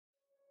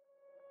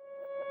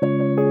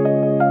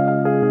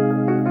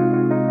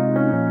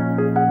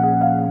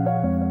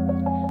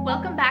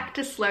Welcome back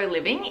to Slow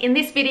Living. In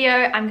this video,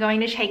 I'm going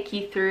to take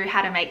you through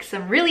how to make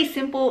some really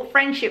simple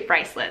friendship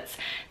bracelets.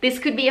 This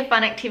could be a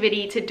fun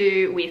activity to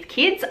do with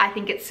kids. I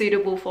think it's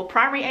suitable for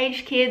primary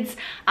age kids,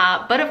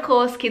 but of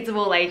course, kids of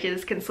all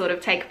ages can sort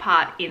of take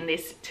part in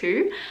this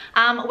too.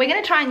 We're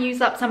going to try and use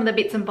up some of the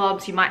bits and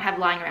bobs you might have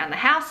lying around the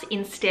house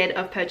instead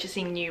of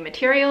purchasing new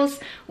materials,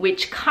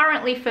 which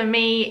currently for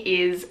me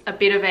is a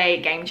bit of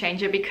a game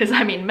changer because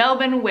I'm in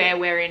Melbourne where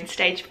we're in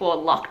stage 4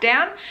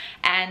 lockdown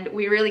and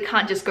we really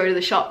can't just go to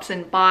the shops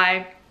and buy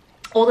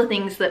all the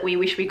things that we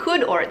wish we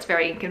could, or it's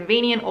very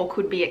inconvenient or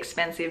could be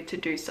expensive to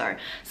do so.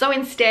 So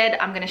instead,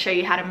 I'm going to show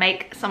you how to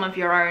make some of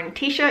your own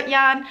t-shirt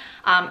yarn,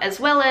 as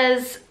well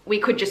as we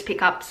could just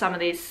pick up some of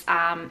this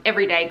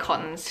everyday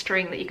cotton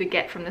string that you could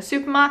get from the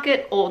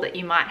supermarket or that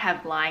you might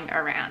have lying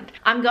around.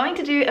 I'm going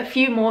to do a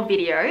few more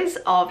videos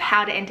of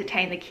how to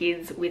entertain the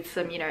kids with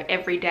some, you know,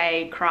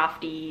 everyday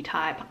crafty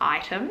type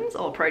items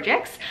or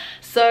projects.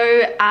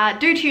 So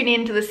do tune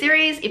in to the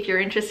series if you're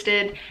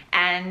interested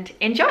and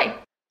enjoy.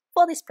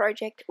 For this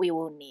project, we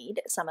will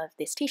need some of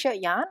this t-shirt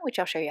yarn, which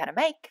I'll show you how to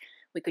make.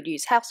 We could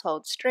use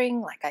household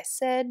string, like I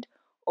said,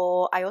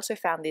 or I also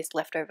found this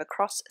leftover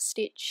cross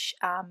stitch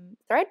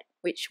thread,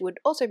 which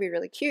would also be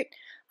really cute,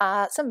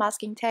 some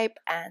masking tape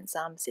and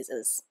some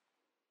scissors.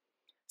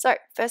 So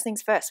first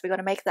things first, we're going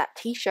to make that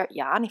t-shirt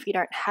yarn. If you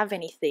don't have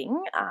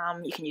anything,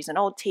 you can use an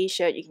old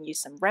t-shirt, you can use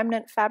some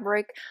remnant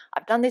fabric.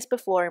 I've done this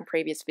before in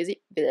previous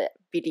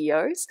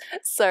videos,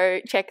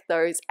 so check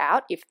those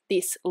out. If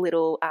this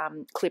little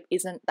clip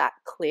isn't that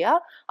clear,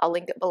 I'll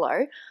link it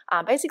below.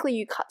 Basically,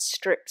 you cut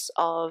strips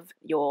of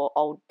your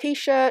old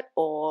t-shirt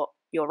or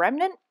your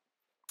remnant.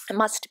 It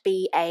must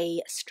be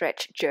a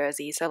stretch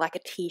jersey, so like a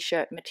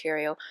t-shirt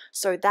material,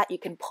 so that you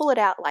can pull it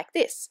out like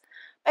this.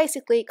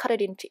 Basically, cut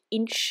it into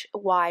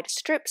inch-wide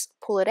strips,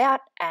 pull it out,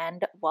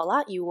 and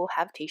voila, you will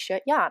have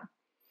t-shirt yarn.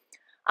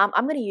 I'm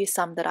going to use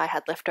some that I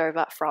had left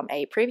over from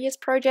a previous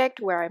project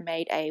where I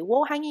made a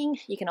wall hanging.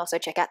 You can also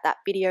check out that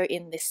video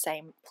in this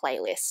same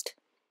playlist.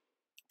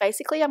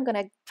 Basically, I'm going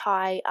to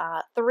tie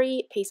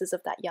 3 pieces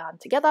of that yarn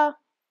together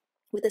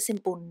with a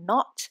simple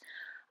knot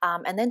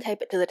and then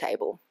tape it to the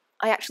table.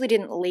 I actually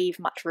didn't leave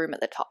much room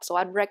at the top, so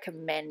I'd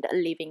recommend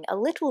leaving a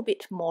little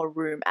bit more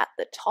room at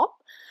the top.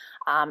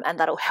 And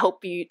that'll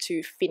help you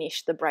to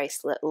finish the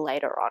bracelet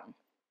later on.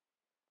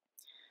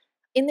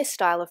 In this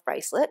style of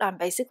bracelet, I'm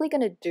basically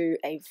going to do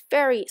a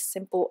very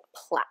simple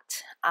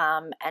plait.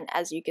 And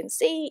as you can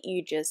see,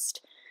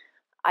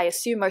 I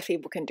assume most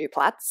people can do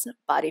plaits,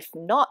 but if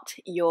not,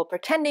 you're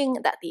pretending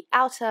that the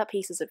outer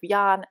pieces of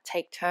yarn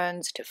take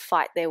turns to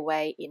fight their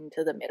way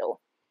into the middle.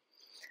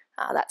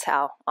 That's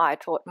how I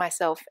taught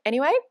myself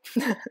anyway.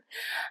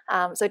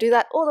 So do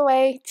that all the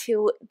way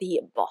to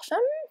the bottom.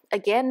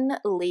 Again,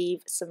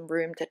 leave some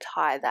room to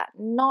tie that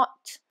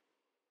knot.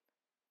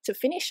 To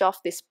finish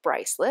off this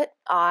bracelet,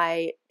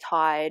 I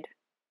tied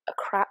a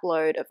crap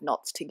load of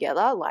knots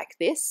together like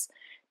this.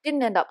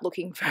 Didn't end up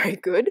looking very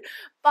good,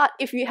 but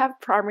if you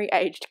have primary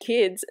aged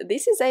kids,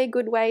 this is a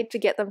good way to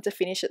get them to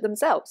finish it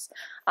themselves.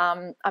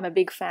 I'm a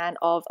big fan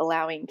of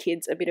allowing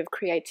kids a bit of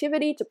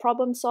creativity to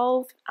problem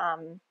solve.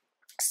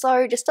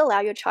 So just allow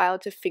your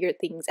child to figure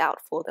things out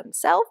for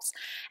themselves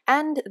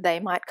and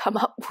they might come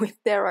up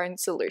with their own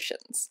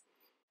solutions.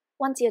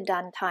 Once you're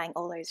done tying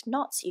all those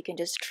knots, you can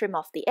just trim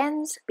off the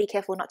ends. Be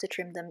careful not to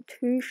trim them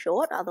too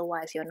short,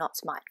 otherwise your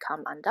knots might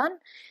come undone.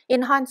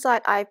 In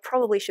hindsight, I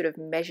probably should have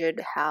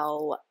measured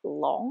how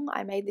long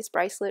I made this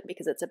bracelet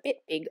because it's a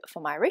bit big for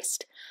my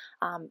wrist.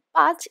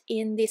 But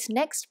in this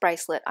next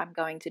bracelet I'm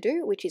going to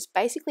do, which is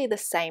basically the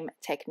same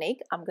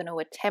technique, I'm going to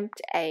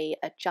attempt a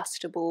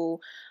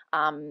adjustable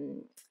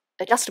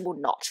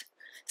knot.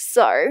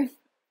 So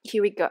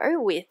here we go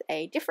with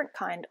a different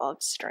kind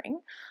of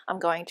string. I'm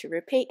going to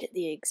repeat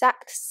the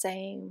exact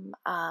same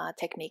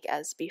technique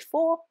as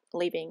before,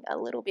 leaving a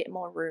little bit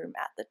more room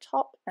at the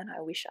top, and I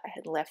wish I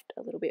had left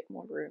a little bit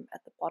more room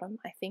at the bottom,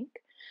 I think,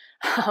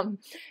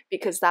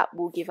 because that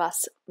will give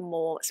us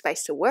more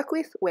space to work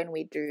with when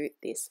we do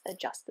this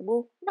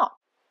adjustable knot.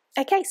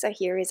 Okay, so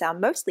here is our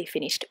mostly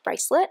finished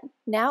bracelet.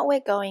 Now we're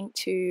going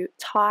to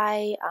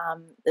tie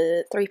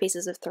the 3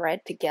 pieces of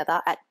thread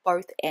together at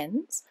both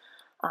ends.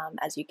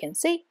 As you can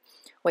see,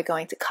 we're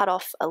going to cut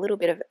off a little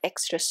bit of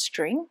extra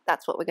string.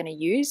 That's what we're going to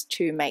use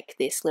to make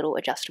this little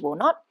adjustable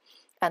knot.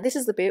 And this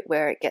is the bit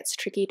where it gets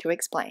tricky to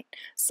explain.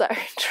 So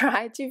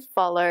try to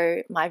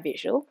follow my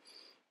visual.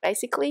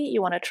 Basically, you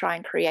want to try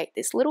and create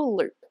this little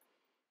loop.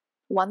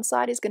 One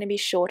side is going to be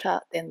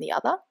shorter than the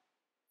other.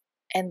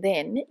 And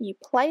then you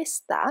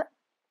place that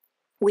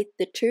with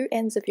the 2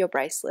 ends of your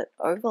bracelet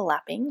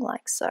overlapping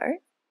like so.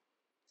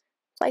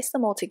 Place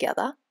them all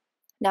together.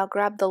 Now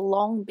grab the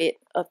long bit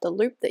of the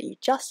loop that you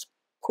just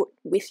put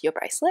with your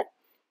bracelet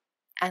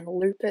and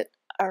loop it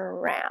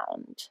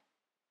around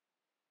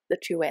the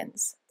 2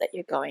 ends that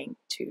you're going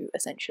to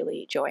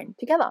essentially join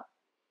together.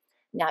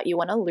 Now you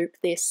want to loop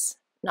this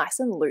nice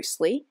and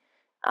loosely.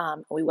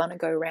 We want to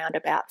go around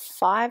about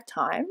 5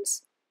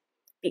 times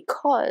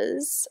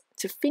because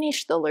to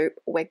finish the loop,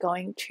 we're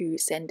going to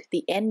send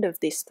the end of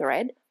this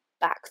thread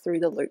back through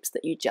the loops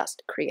that you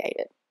just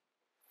created.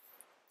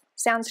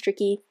 Sounds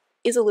tricky,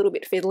 is a little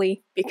bit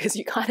fiddly because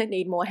you kind of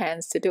need more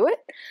hands to do it.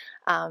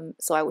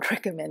 So I would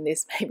recommend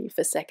this maybe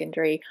for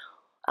secondary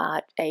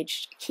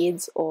aged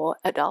kids or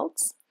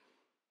adults.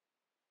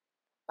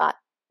 But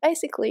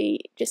basically,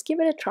 just give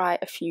it a try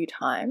a few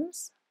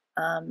times.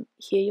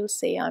 Here you'll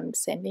see I'm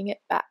sending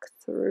it back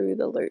through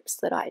the loops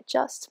that I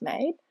just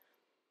made.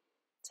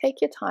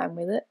 Take your time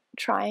with it.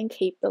 Try and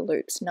keep the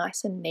loops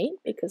nice and neat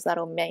because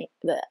that'll mean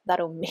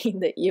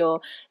that your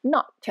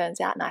knot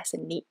turns out nice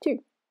and neat too.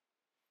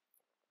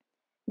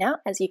 Now,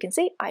 as you can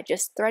see, I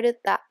just threaded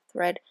that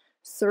thread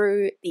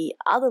through the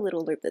other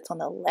little loop that's on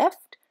the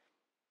left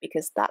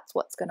because that's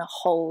what's going to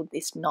hold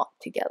this knot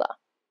together.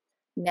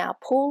 Now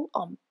pull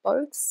on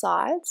both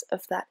sides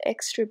of that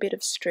extra bit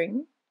of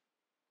string,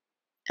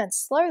 and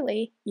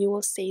slowly you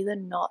will see the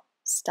knot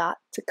start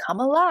to come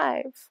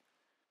alive.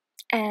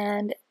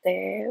 And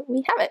there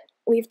we have it.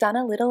 We've done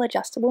a little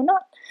adjustable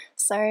knot.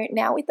 So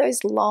now with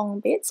those long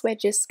bits, we're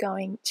just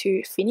going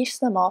to finish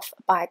them off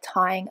by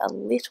tying a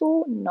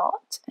little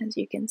knot. As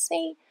you can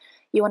see,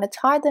 you want to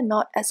tie the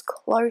knot as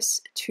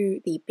close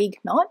to the big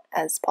knot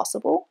as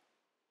possible.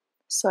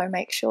 So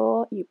make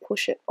sure you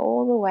push it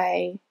all the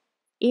way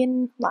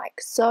in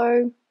like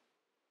so.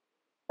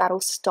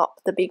 That'll stop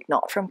the big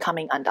knot from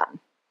coming undone.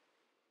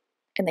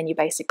 And then you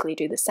basically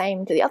do the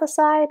same to the other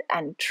side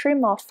and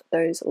trim off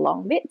those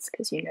long bits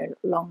because you no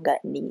longer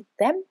need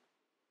them.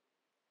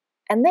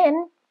 And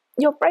then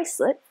your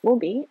bracelet will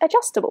be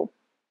adjustable.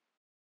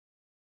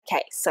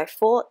 Okay, so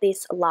for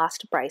this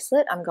last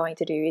bracelet, I'm going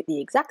to do the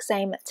exact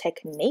same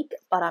technique,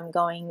 but I'm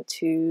going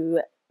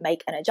to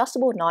make an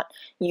adjustable knot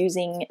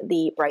using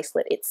the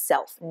bracelet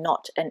itself,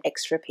 not an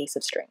extra piece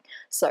of string.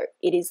 So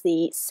it is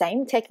the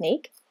same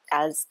technique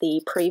as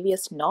the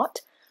previous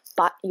knot,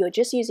 but you're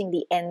just using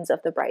the ends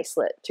of the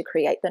bracelet to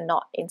create the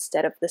knot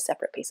instead of the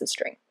separate piece of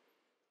string.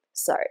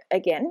 So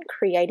again,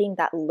 creating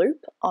that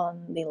loop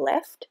on the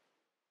left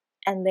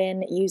and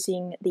then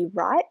using the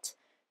right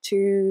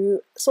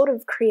to sort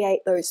of create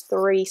those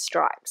 3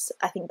 stripes.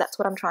 I think that's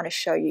what I'm trying to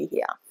show you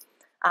here.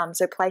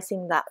 So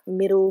placing that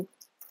middle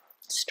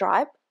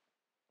stripe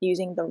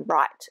using the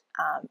right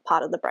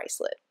part of the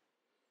bracelet.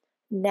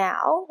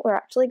 Now we're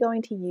actually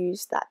going to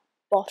use that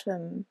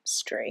bottom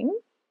string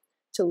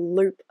to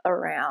loop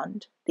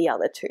around the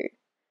other 2.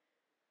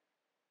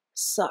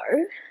 So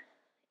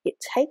it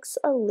takes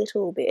a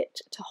little bit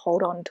to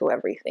hold on to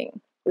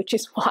everything, which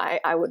is why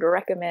I would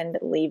recommend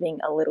leaving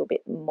a little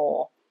bit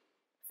more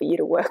for you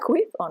to work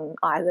with on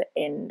either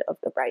end of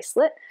the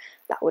bracelet.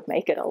 That would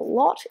make it a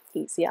lot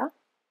easier.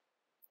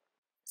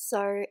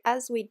 So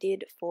as we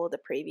did for the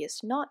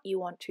previous knot,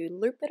 you want to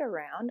loop it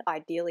around,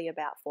 ideally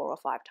about 4 or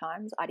 5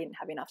 times. I didn't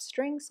have enough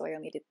string, so I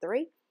only did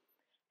 3.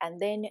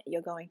 And then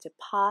you're going to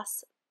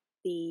pass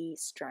the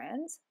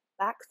strands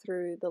back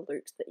through the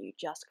loops that you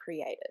just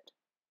created.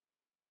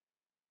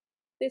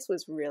 This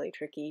was really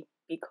tricky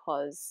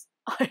because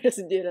I just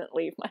didn't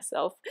leave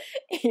myself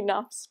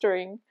enough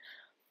string.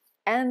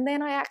 And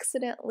then I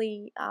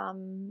accidentally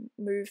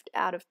moved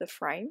out of the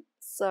frame.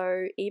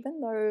 So even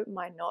though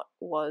my knot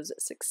was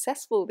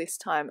successful this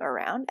time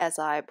around, as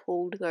I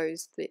pulled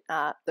those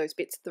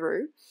bits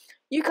through,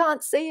 you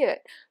can't see it.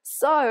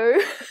 So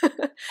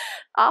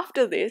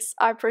after this,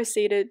 I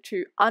proceeded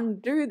to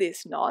undo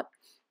this knot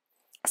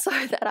so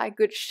that I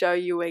could show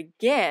you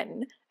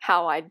again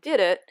how I did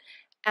it.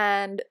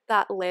 And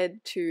that led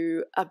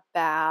to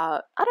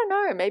about, I don't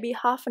know, maybe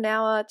half an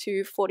hour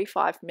to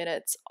 45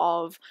 minutes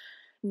of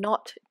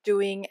not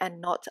doing and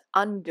not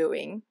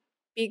undoing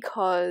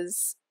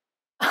because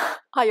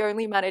I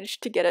only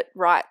managed to get it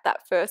right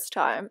that first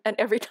time, and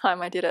every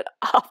time I did it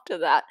after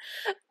that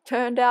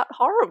turned out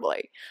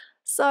horribly.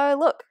 So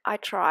look, I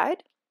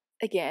tried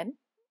again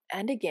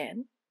and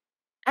again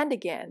and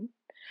again,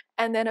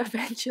 and then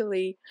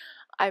eventually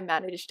I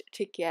managed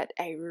to get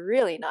a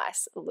really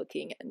nice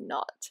looking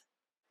knot.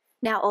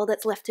 Now all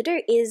that's left to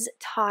do is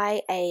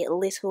tie a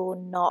little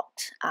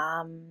knot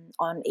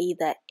on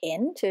either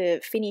end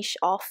to finish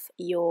off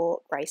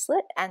your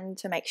bracelet and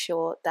to make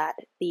sure that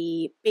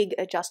the big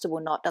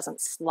adjustable knot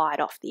doesn't slide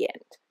off the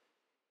end.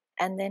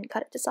 And then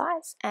cut it to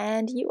size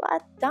and you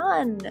are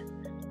done!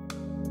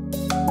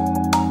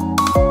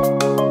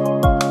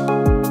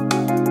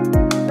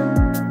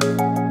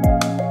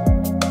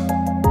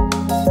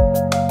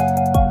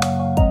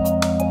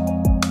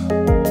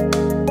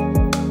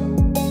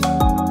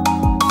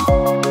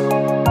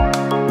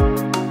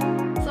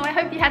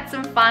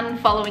 Fun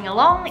following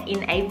along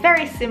in a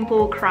very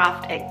simple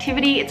craft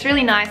activity. It's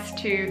really nice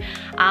to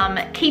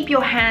keep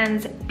your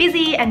hands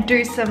busy and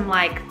do some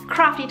like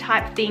crafty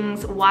type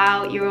things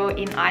while you're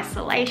in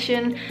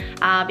isolation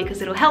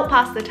because it'll help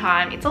pass the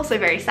time. It's also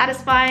very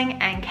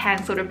satisfying and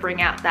can sort of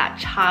bring out that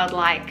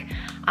childlike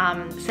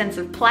sense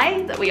of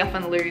play that we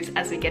often lose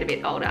as we get a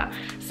bit older.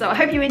 So I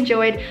hope you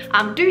enjoyed.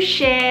 Do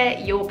share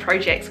your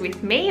projects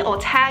with me or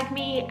tag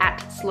me at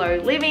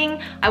Slew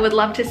Living. I would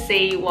love to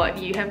see what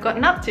you have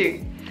gotten up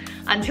to.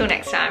 Until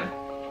next time.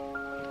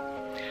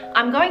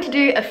 I'm going to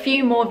do a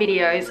few more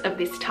videos of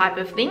this type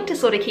of thing to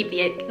sort of keep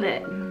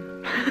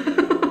the